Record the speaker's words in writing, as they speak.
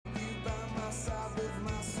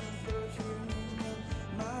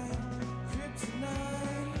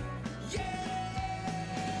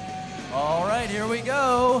here we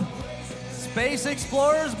go. Space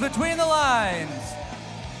Explorers between the lines.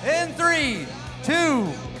 In 3, 2,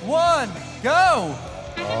 1, go!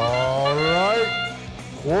 All right,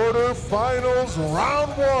 quarterfinals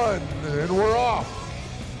round 1, and we're off.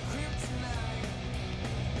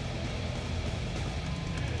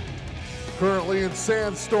 Currently in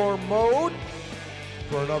sandstorm mode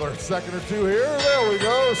for another second or two here. There we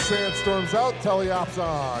go, sandstorm's out, teleop's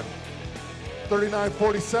on.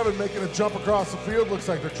 39-47 making a jump across the field. Looks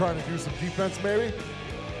like they're trying to do some defense maybe. And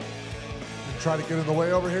try to get in the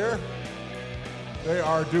way over here. They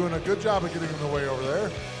are doing a good job of getting in the way over there.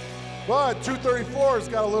 But 234's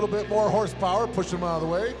got a little bit more horsepower, pushing them out of the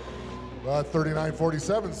way. But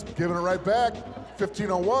 39-47's giving it right back.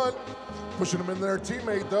 1501, pushing them in their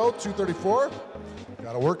teammate though, 234.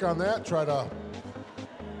 Got to work on that, try to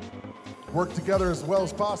work together as well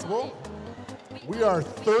as possible. We are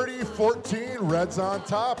 30-14, Reds on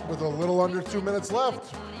top with a little under 2 minutes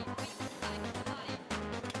left.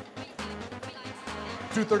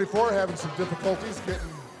 234 having some difficulties getting,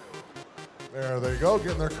 there they go,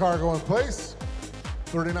 getting their cargo in place.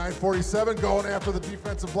 39-47 going after the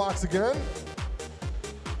defensive blocks again.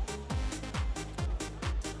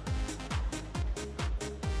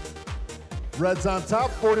 Reds on top,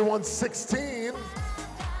 41-16.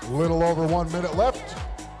 Little over 1 minute left.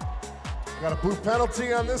 Got a blue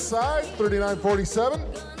penalty on this side, 39-47.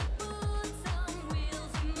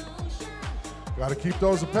 Got to keep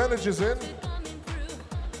those appendages in.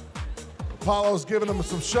 Apollo's giving them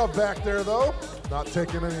some shove back there though. Not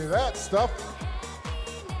taking any of that stuff.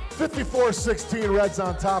 54-16, Reds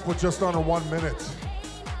on top with just under 1 minute.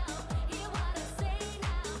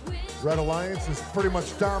 Red Alliance is pretty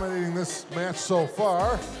much dominating this match so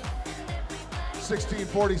far.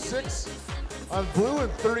 16-46 on blue,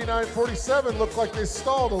 and 39-47 look like they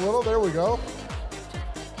stalled a little. There we go.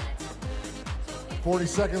 40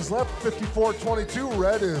 seconds left, 54-22.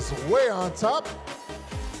 Red is way on top.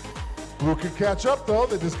 Blue can catch up though.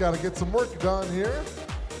 They just got to get some work done here.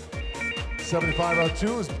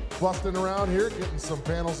 75-02 is busting around here, getting some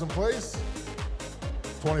panels in place.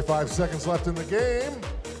 25 seconds left in the game.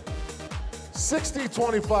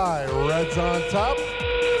 60-25, Reds on top.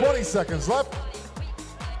 20 seconds left.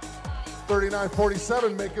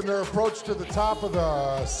 39-47 making their approach to the top of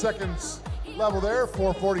the second level there.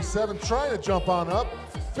 447 trying to jump on up.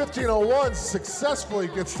 1501 successfully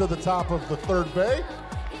gets to the top of the third bay.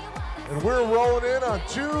 And we're rolling in on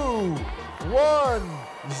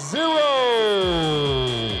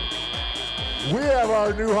 2-1-0. We have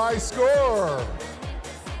our new high score.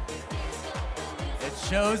 It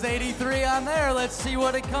shows 83 on there. Let's see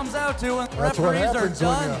what it comes out to when That's what referees are happens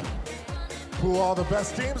done. when you pool all the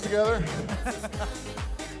best teams together.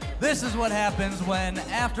 This is what happens when,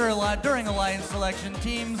 during alliance selection,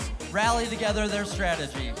 teams rally together their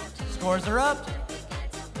strategy. Scores are up.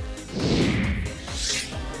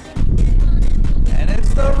 And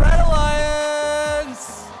it's the Red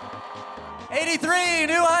Alliance! 83,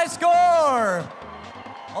 new high score!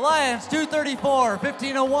 Alliance 234,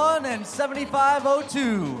 1501, and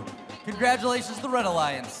 7502. Congratulations to the Red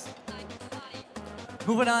Alliance.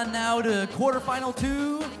 Moving on now to quarterfinal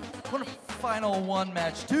 1,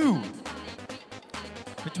 match 2.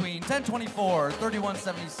 Between 1024,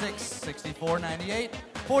 3176, 6498,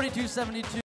 4272.